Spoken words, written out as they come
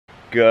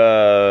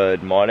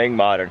Good morning,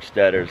 Modern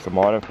Steaders. Good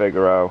morning,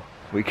 Figaro.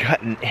 We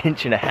got an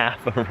inch and a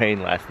half of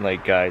rain last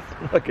night, guys.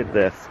 Look at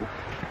this.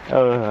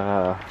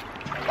 It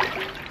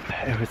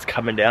was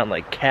coming down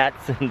like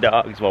cats and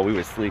dogs while we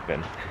were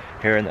sleeping.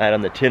 Hearing that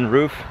on the tin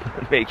roof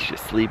makes you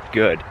sleep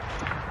good.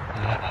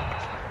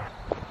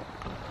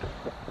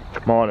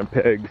 Morning,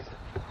 pigs.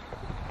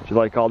 Did you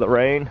like all the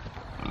rain?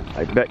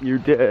 I bet you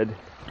did.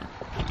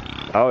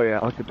 Oh yeah,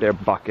 look at their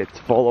buckets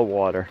full of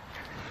water.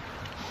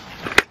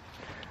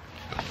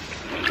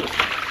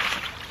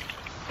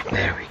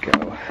 There we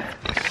go.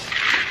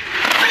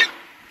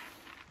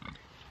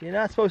 You're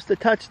not supposed to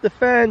touch the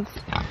fence.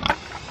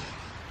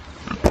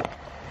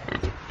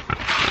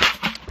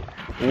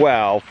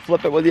 Well,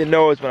 flip it with your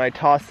nose when I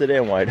toss it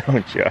in, why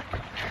don't you?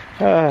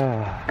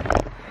 Oh,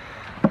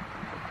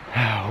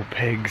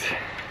 pigs.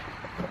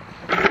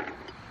 The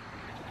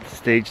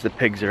stage the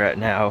pigs are at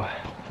now,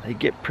 they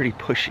get pretty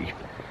pushy.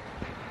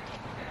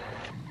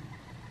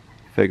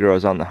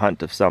 Figaro's on the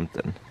hunt of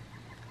something.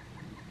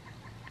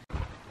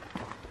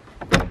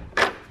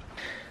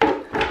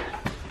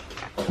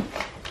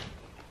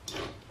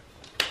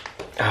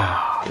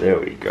 Ah, there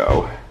we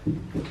go.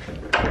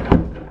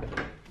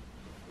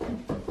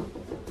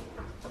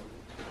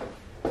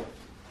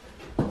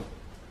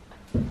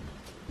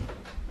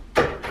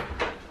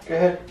 Go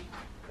ahead.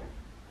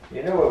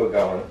 You know where we're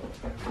going.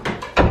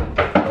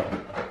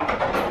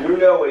 You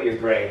know where your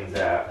brain's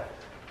at.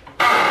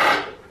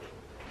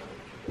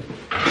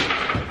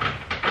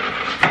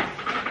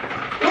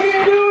 What are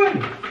you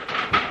doing?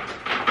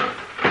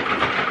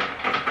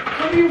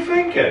 What are you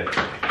thinking?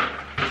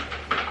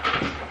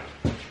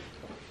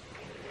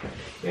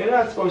 You're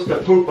not supposed to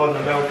poop on the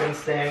milking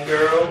stand,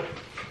 girl.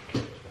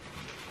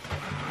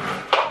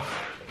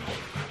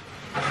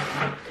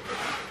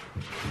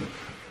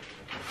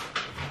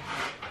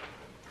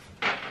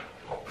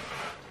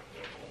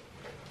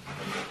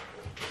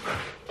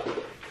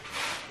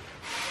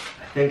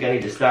 I think I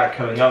need to start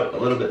coming out a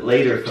little bit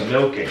later for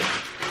milking.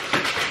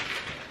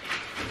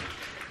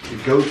 The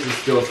goat is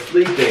still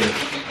sleeping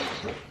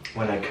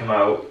when I come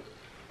out,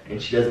 and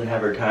she doesn't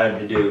have her time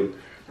to do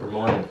her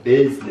morning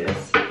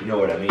business, you know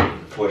what I mean,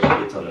 before she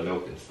gets on the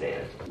milking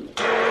stand.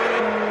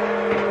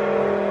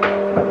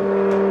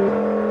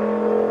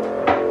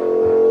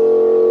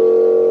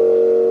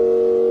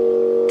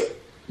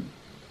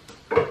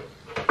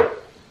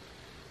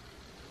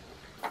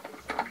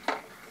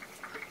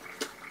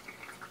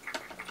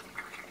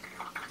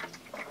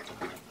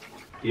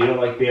 You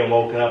don't like being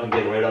woken up and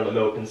getting right on the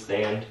milking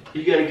stand?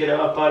 You gotta get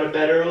up out of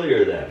bed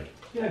earlier then.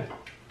 Yeah,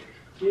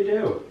 you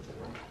do.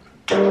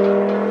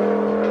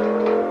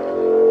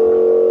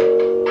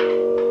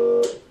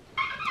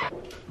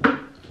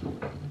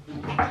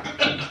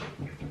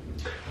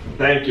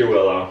 Thank you,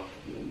 Willow.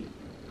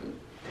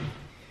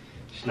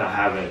 She's not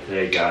having it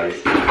today, guys.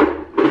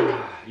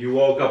 You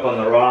woke up on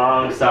the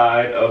wrong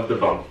side of the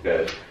bunk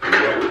bed.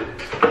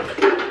 Yep.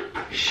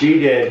 She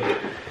did.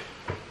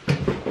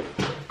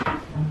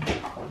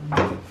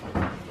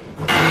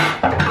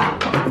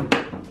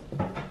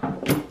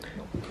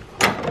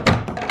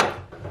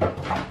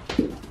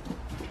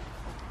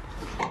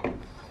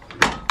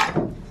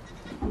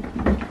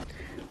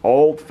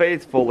 Old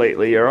Faithful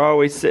lately, you're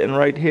always sitting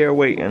right here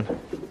waiting.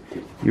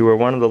 You were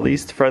one of the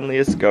least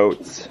friendliest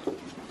goats.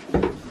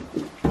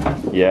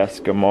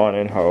 Yes, good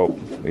morning, Hope.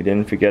 We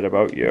didn't forget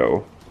about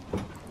you.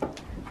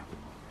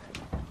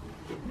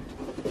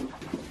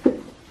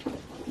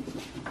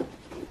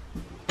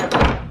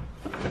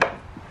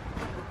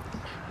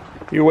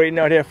 You waiting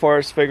out here for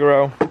us,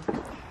 Figaro?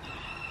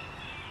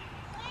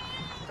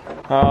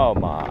 Oh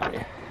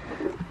my.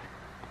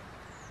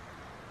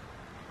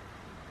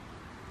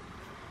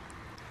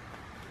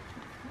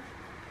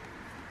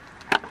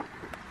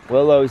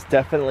 Willow's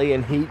definitely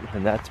in heat,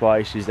 and that's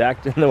why she's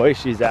acting the way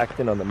she's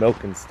acting on the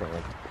milking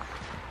stand.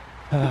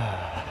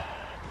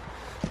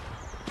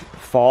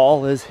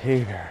 Fall is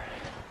here.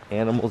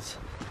 Animals,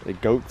 the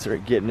goats are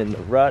getting in the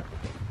rut.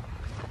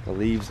 The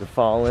leaves are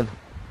falling.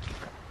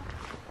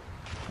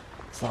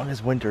 As long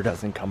as winter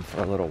doesn't come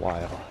for a little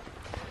while.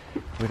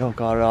 We don't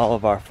got all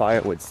of our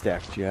firewood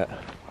stacked yet.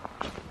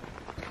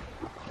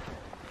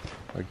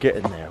 We're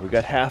getting there. We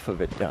got half of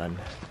it done.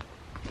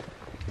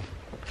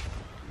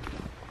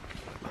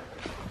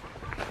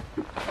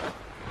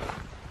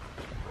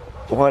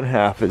 One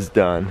half is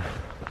done.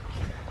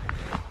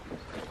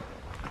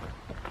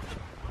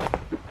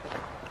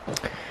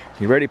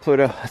 You ready,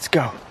 Pluto? Let's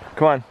go.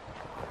 Come on.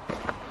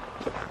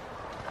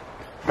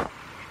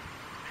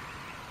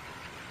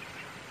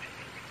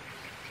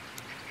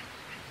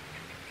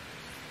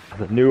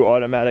 The new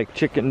automatic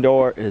chicken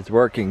door is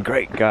working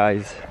great,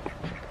 guys.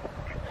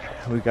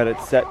 We got it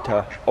set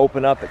to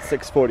open up at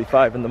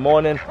 6:45 in the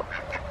morning.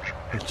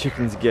 The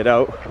chickens get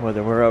out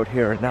whether we're out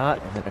here or not,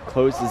 and then it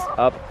closes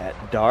up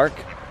at dark.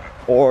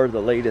 Or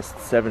the latest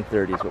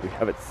 7:30 is what we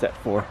have it set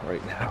for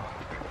right now.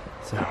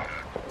 So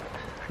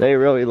they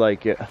really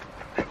like it.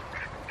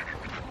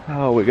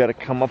 Oh, we got to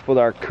come up with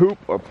our coop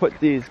or put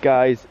these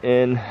guys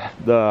in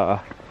the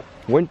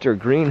winter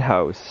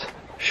greenhouse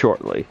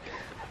shortly.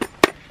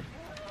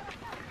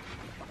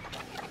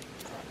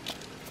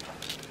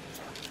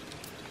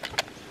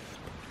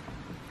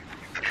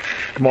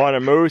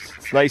 Morning, Moose.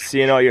 It's nice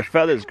seeing all your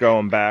feathers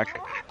growing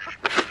back.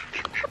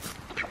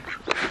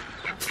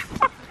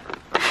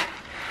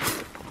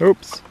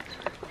 Oops.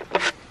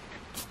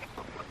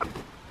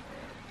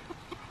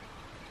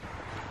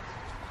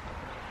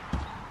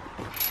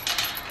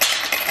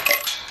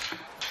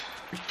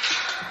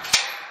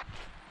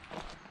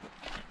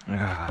 I'm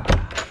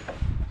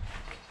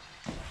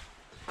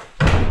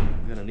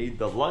gonna need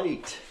the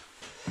light.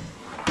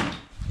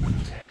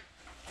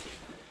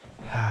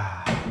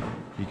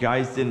 You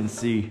guys didn't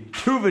see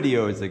 2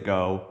 videos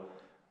ago,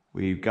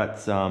 we've got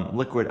some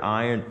liquid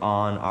iron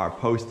on our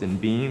post and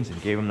beams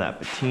and gave them that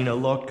patina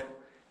look.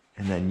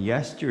 And then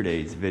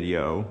yesterday's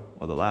video,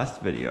 or the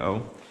last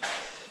video,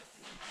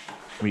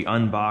 we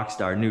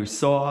unboxed our new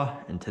saw,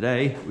 and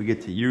today we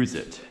get to use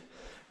it.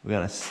 We're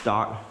gonna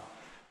start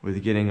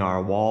with getting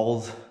our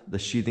walls, the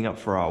sheathing up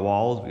for our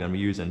walls. We're gonna be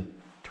using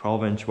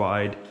 12-inch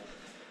wide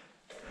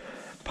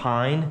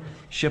pine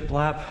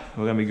shiplap.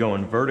 We're gonna be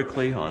going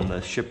vertically on the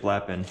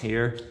shiplap in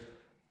here.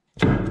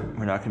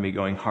 We're not gonna be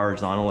going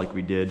horizontal like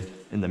we did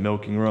in the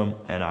milking room,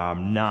 and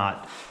I'm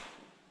not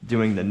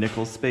doing the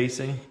nickel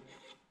spacing.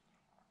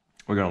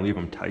 We're gonna leave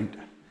them tight.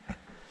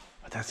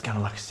 But that's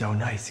gonna look so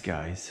nice,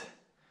 guys.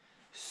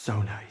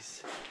 So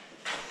nice.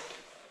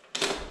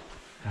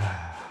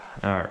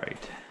 All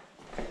right.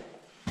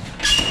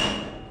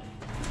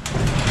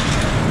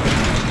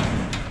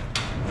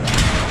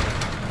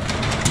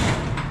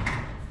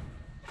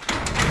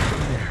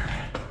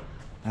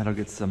 That'll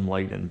get some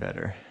light in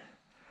better.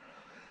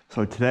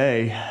 So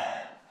today,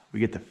 we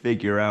get to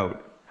figure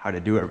out how to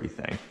do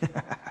everything.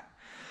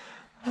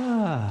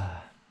 We're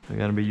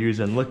gonna be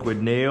using liquid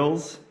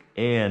nails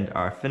and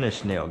our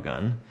finished nail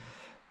gun.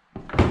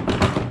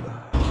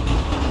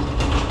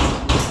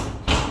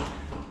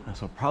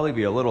 This will probably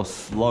be a little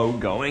slow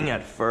going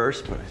at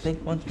first, but I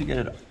think once we get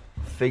it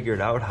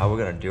figured out how we're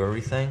gonna do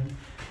everything,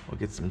 we'll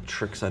get some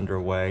tricks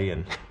underway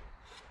and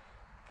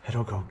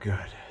it'll go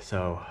good.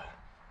 So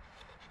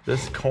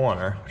this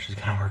corner, which is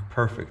gonna work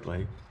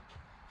perfectly,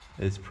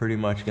 is pretty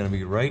much gonna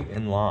be right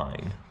in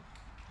line.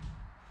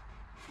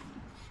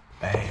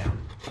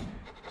 Bam,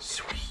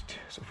 sweet.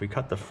 So if we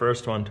cut the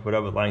first one to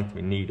whatever length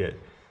we need it,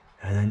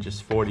 and then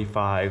just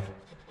 45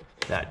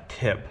 that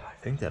tip, I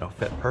think that'll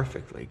fit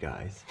perfectly,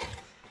 guys.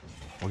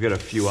 We'll get a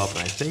few up, and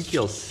I think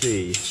you'll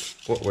see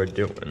what we're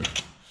doing.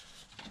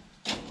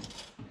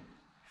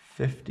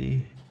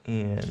 50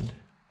 and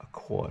a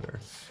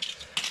quarter.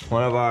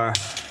 One of our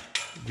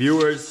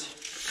viewers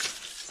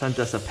sent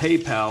us a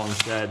PayPal and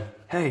said,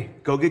 hey,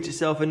 go get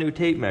yourself a new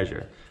tape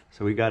measure.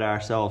 So we got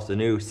ourselves a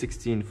new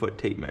 16-foot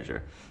tape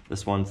measure.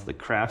 This one's the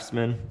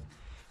Craftsman.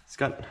 It's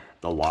got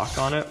the lock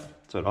on it,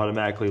 so it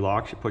automatically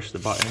locks. You push the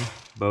button,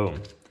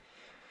 boom.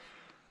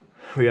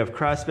 We have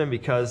Craftsman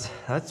because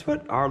that's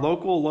what our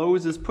local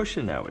Lowe's is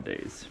pushing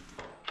nowadays.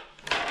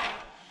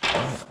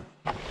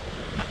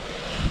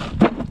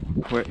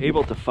 We're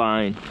able to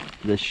find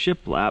the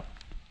shiplap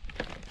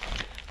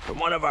from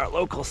one of our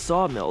local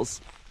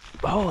sawmills.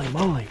 Holy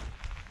moly.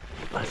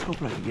 I was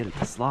hoping I could get it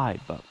to slide,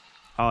 but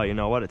oh, you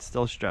know what? It's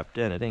still strapped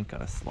in. It ain't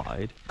gonna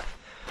slide.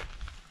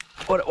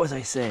 What was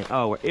I saying?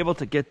 Oh, we're able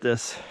to get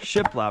this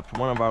shiplap from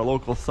one of our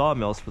local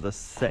sawmills for the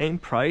same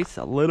price,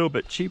 a little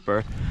bit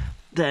cheaper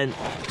than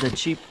the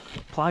cheap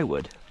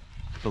plywood,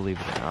 believe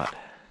it or not.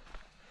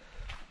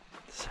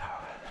 So.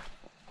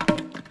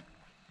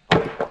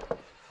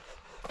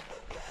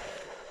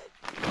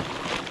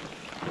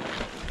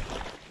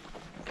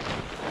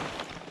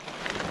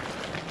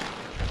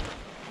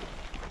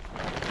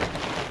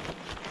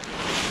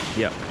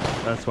 Yep,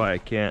 that's why I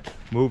can't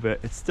move it.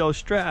 It's still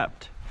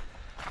strapped.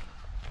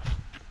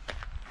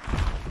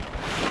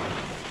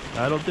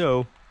 That'll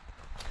do.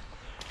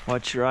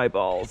 Watch your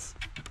eyeballs.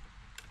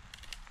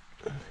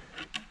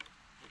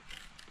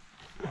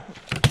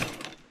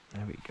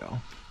 There we go.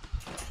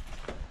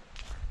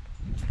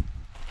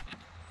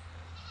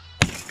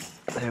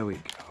 There we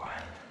go.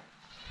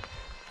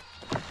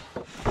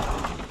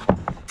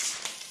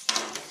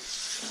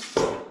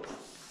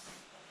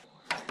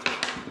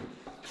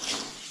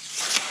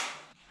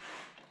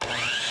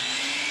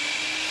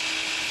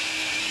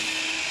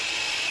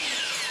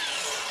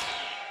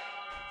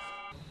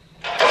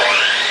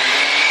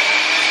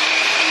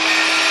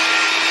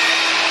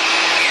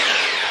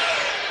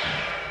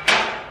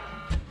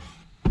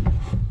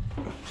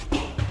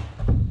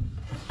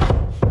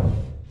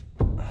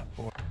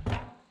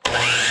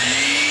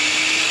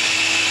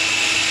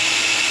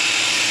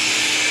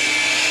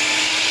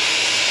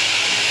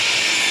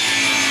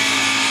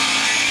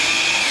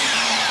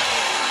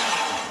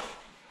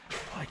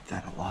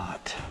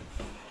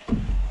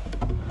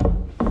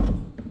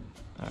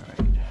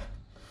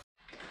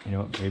 You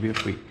know what, maybe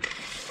if we,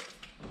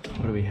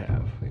 what do we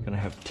have? We're gonna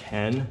have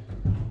 10.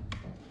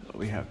 So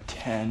we have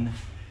 10,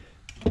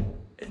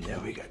 and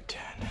then we got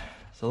 10.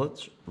 So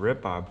let's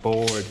rip our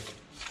board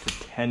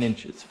to 10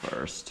 inches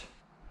first.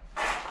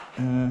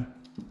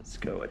 Let's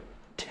go at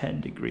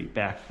 10-degree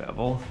back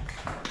bevel.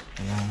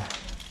 And then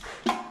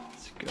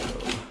let's go.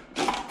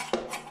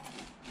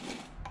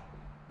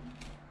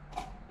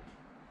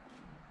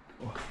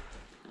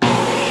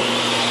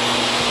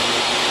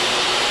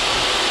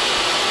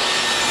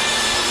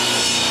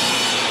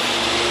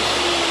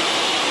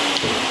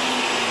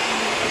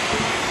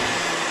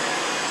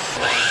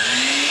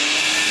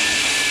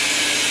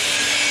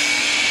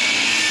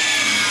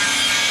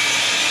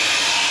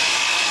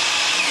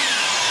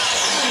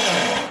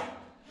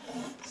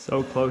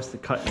 so close to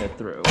cutting it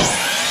through.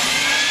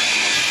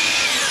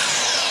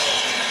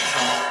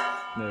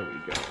 There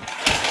we go.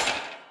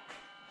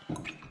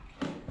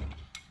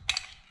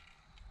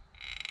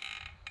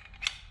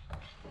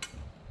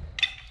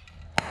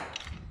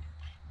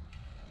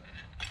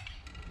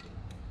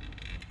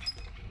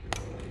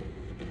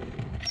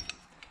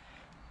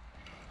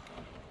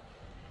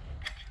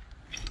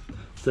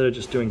 Instead of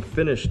just doing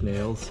finished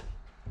nails,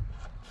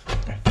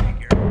 I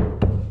figure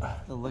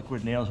the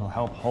liquid nails will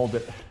help hold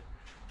it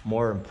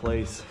more in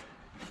place.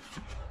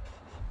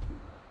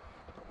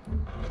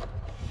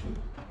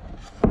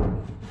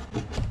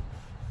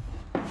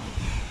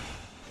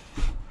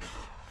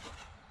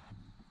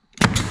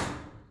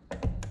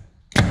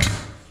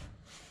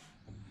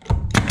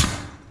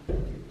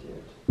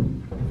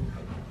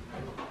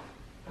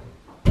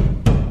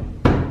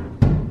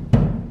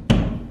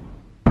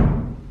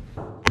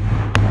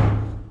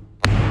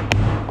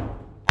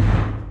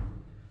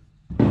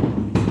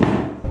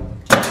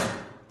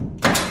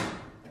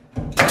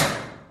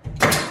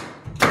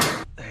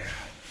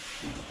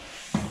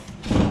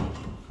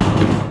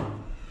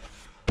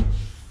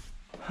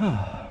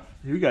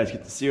 You guys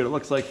get to see what it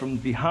looks like from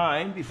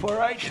behind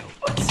before I do.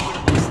 Let's see what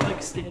it looks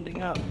like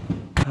standing up.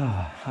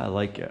 I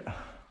like it.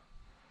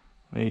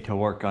 We need to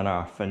work on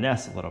our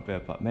finesse a little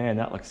bit, but man,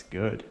 that looks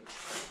good.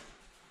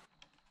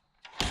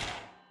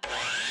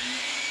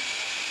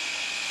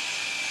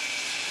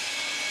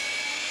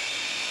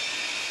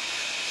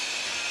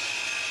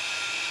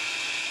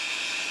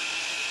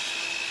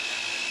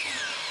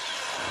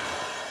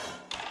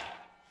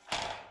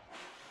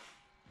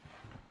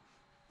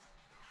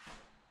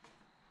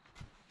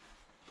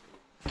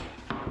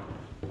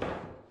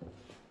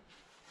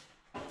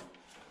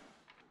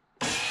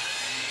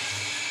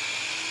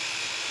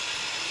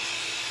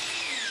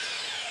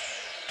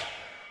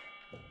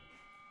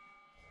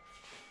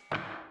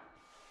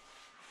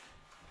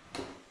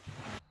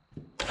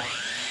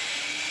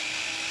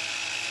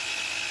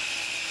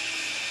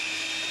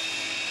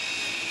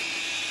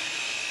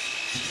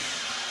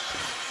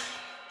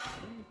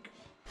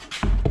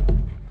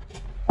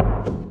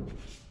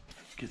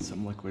 Get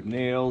some liquid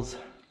nails.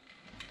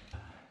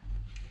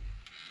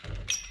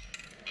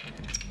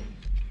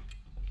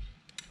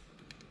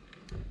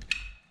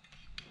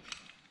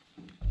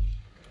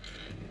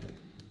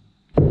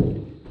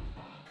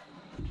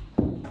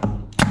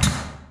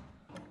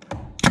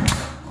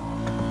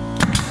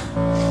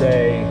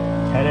 Say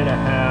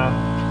 10.5.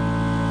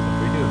 If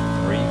we do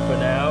 3 for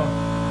now,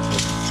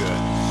 looks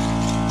good.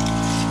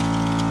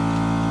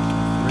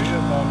 3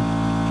 of them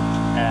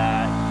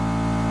at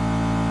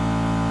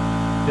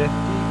 50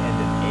 and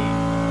an 8.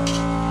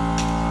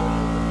 Go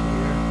over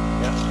here.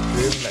 Yep,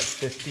 3 of them at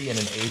 50 and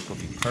an 8 will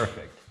be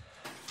perfect.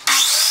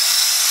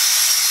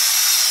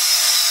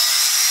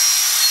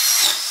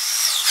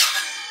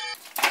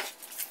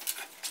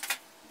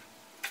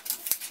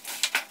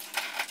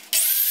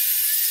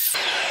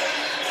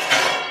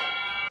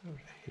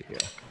 Here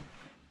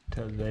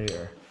to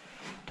there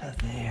to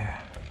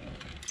there.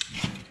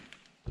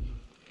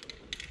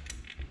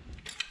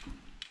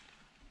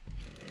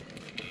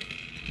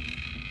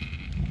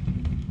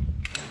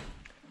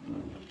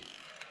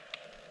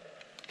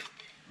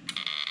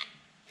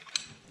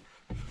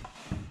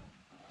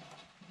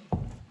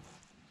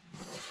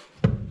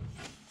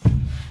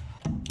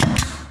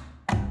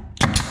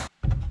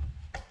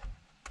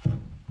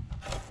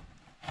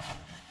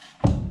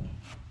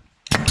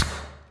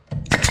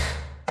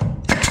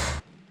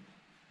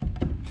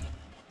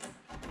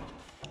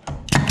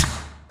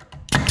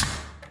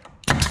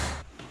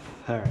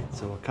 All right,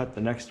 so we'll cut the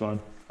next one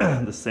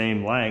the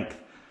same length,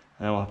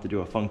 and then we'll have to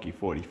do a funky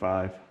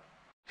 45.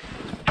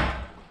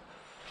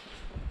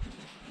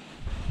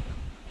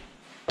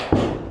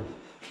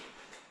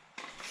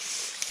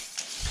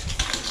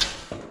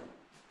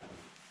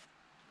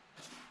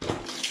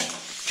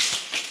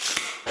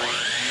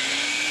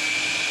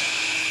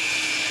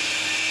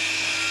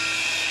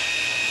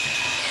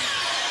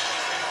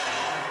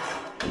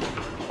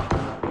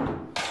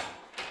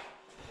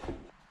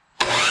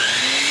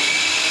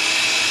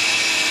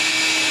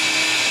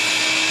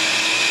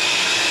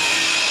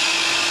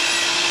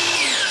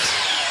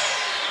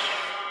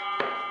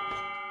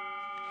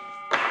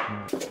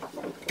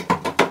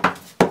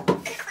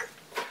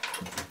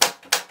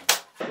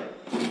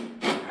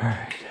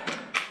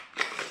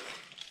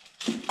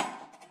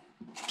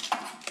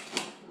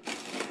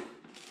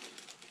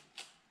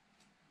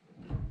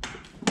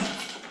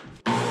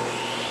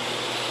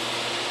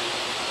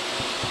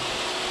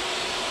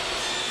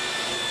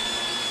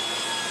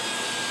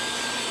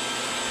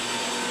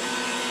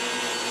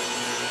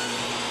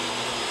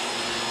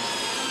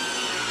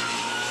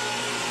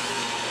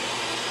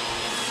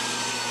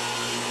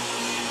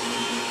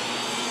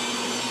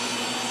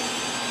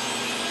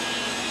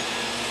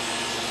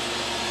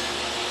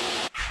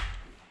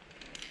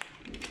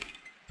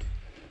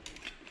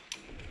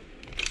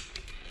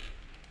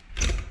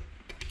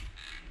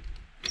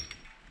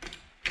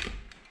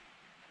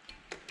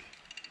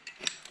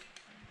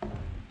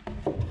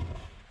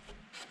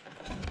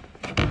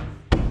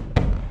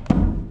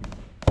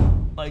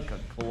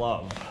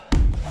 love.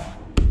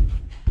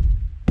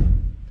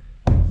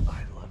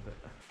 I love it.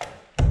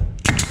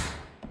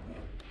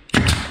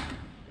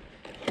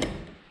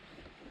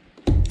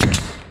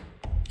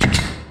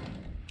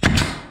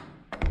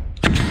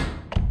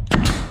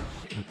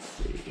 Let's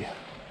see.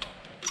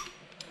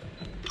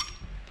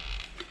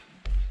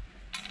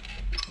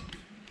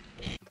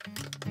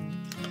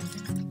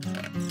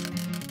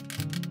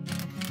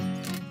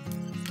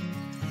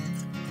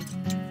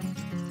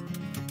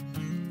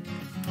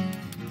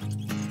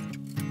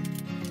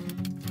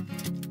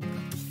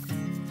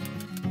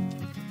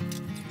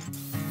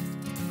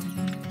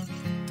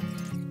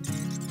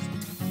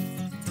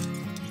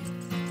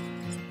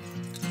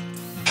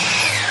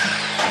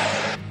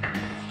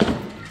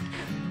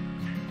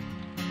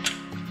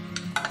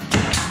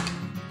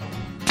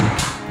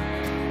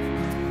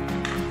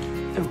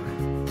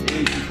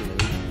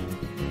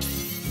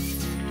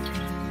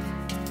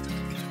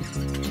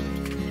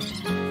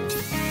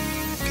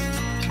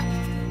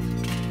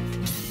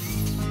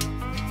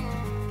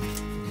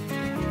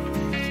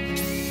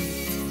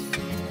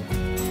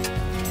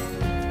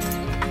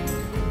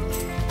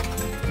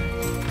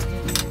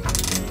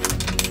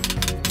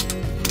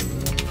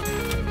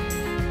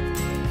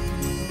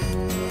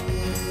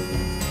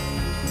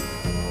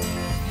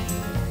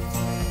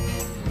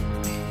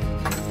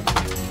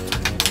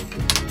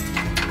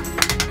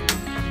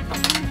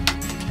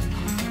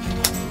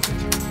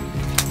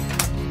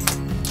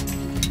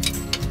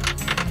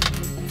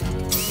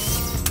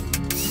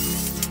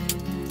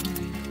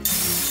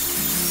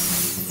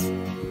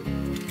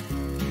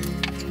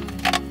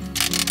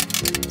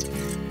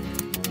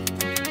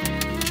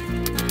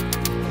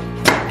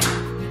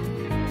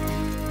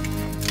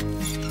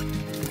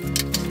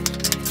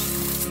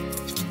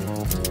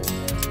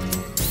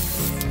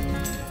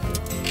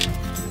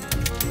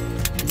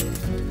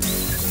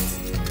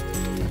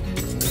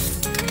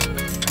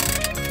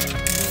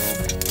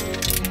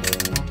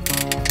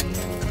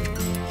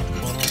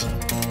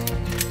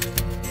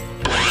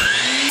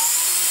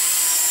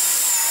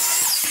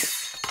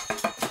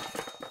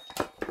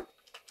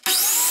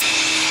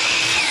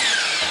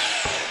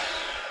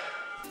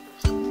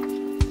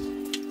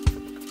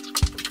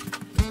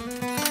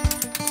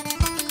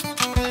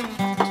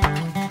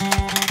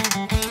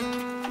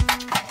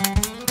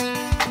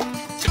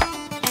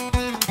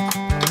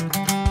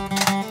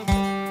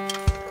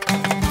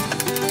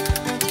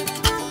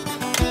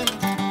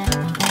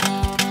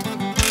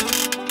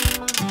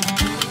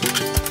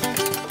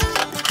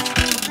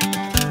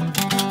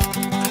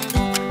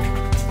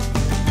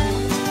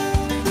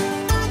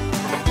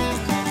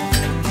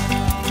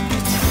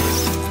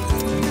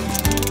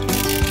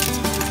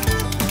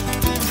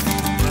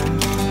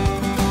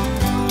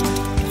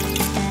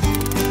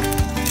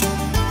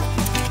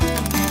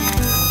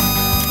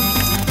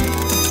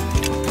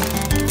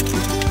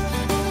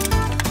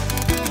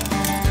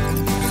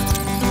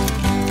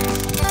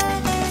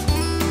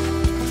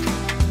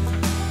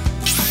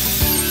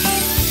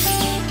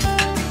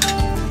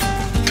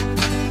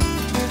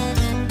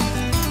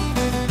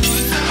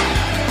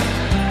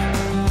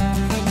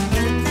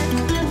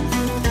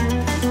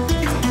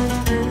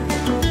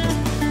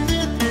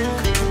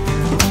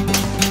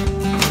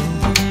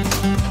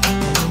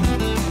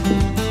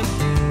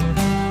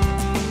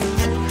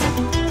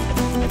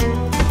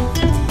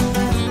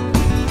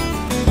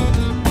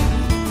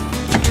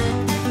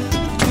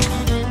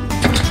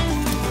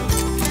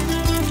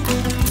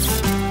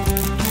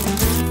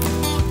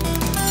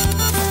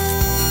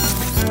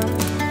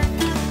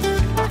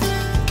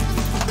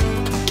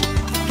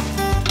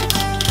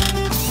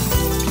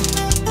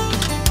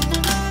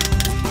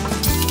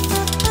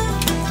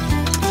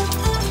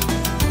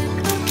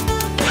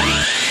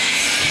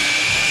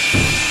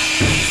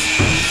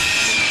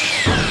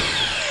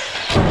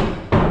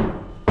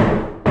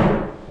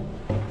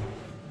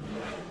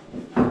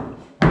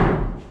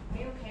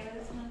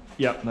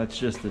 Yep, that's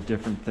just the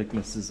different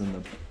thicknesses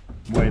and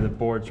the way the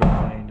boards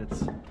are planed.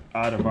 It's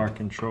out of our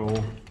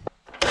control.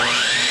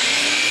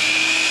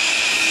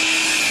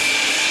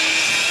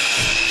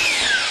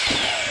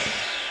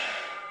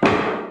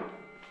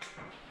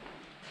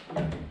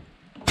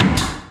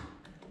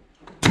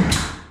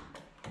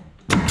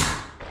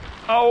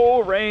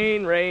 Oh,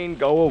 rain, rain,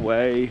 go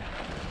away.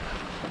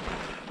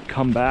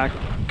 Come back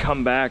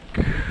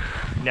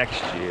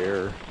next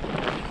year.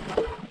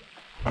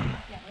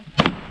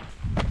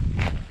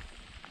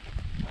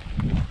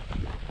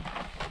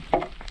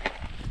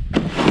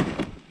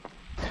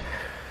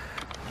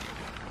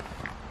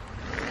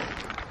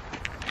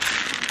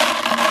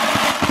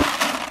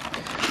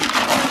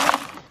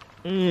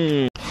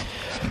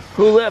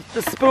 Who left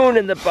the spoon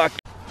in the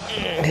bucket?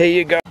 Here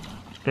you go.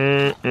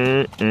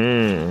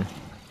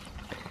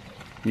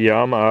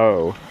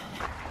 Yummo.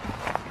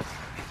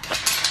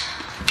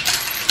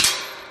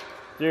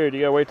 Dude,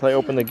 you gotta wait till I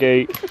open the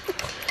gate.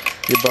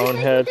 You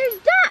bonehead. There's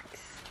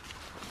ducks!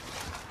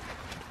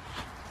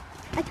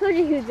 I told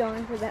you he was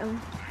going for them.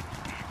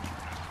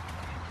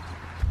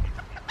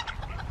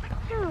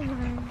 Come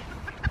on.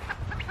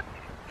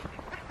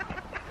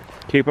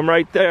 Keep them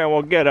right there and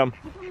we'll get them.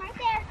 Keep them right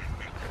there.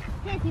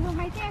 see one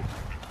right there.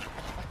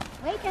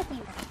 Wait, Jesse.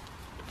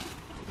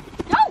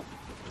 No!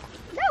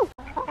 No!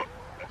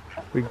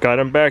 We got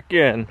him back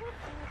in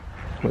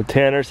with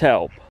Tanner's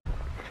help.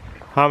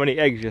 How many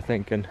eggs you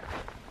thinking?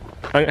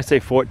 I'm gonna say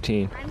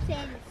 14. I'm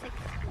saying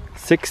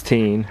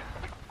 16. 16.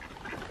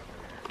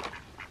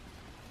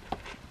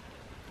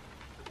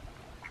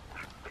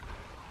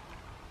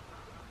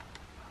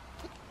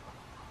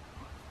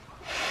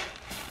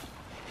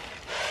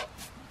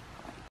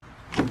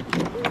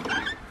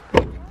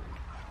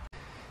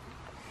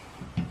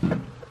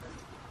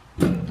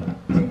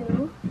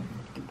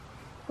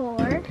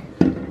 Four,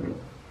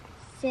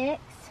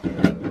 6,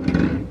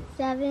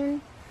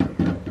 7,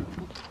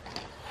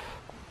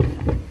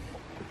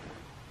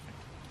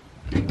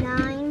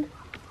 9,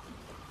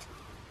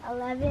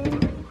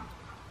 11,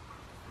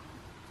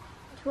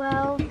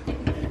 12,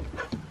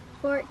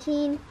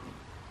 14,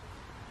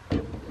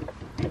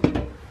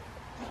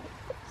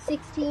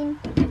 16,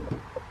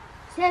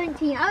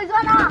 17. I was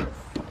one off.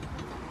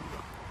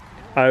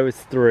 I was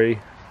 3.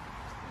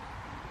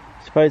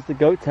 Surprised the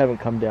goats haven't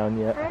come down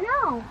yet. I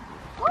know.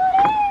 Woody!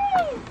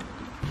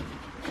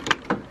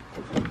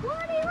 Woody,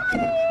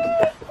 Woody!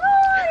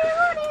 Woody,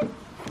 Woody!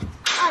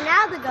 Oh,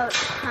 now the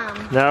goats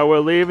come. Now we're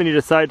leaving. You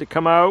decide to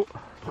come out.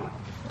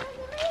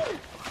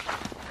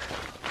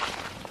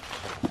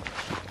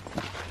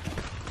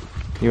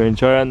 You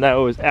enjoying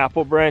those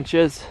apple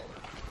branches?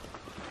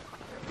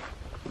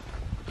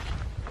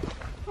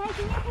 Hey, give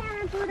me a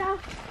camera, Buddha.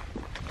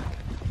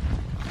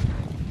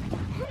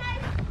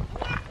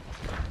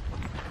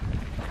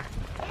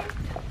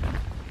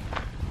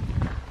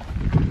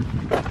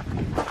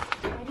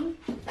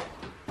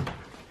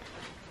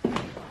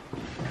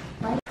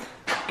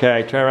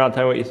 Okay, turn around and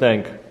tell me what you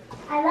think.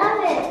 I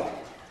love it.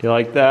 Do you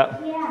like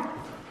that? Yeah.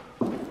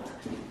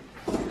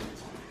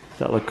 Does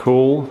that look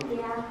cool?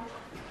 Yeah.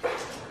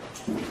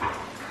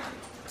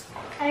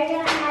 Are you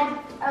gonna add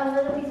a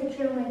little piece of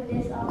trim like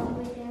this all the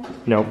way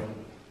down? Nope.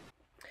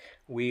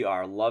 We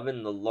are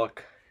loving the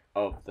look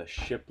of the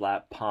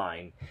shiplap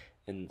pine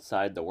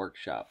inside the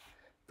workshop.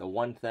 The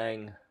one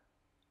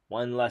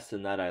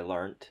lesson that I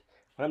learned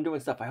when I'm doing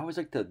stuff, I always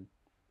like to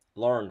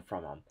learn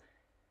from them,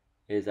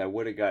 is I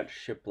would have got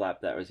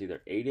shiplap that was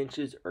either 8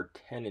 inches or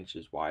 10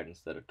 inches wide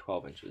instead of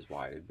 12 inches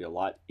wide. It'd be a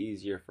lot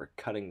easier for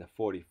cutting the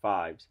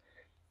 45s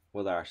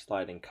with our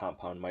sliding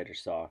compound miter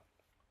saw.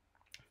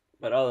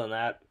 But other than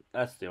that,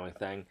 that's the only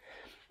thing.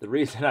 The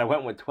reason I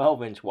went with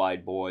 12-inch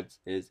wide boards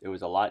is it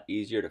was a lot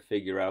easier to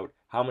figure out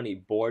how many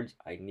boards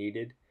I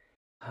needed.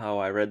 Oh,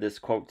 I read this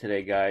quote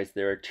today, guys.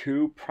 There are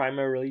 2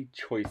 primary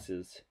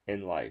choices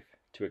in life: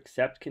 to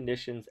accept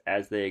conditions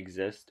as they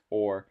exist,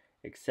 or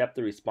accept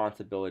the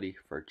responsibility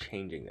for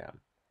changing them.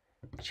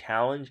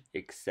 Challenge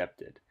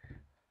accepted.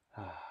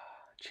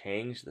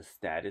 Change the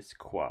status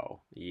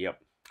quo. Yep.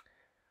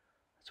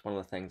 That's one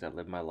of the things I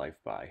live my life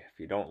by. If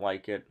you don't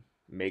like it,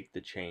 make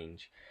the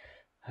change.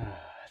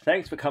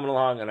 Thanks for coming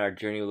along on our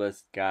journey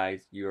list,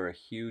 guys. You're a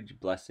huge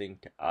blessing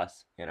to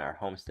us in our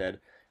homestead.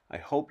 I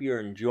hope you're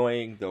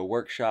enjoying the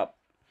workshop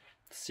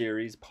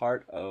series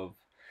part of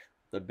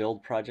the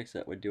build projects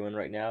that we're doing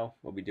right now.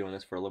 We'll be doing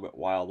this for a little bit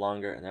while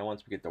longer, and then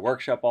once we get the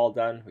workshop all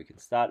done, we can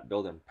start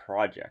building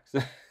projects.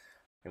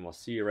 And we'll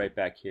see you right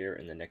back here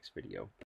in the next video.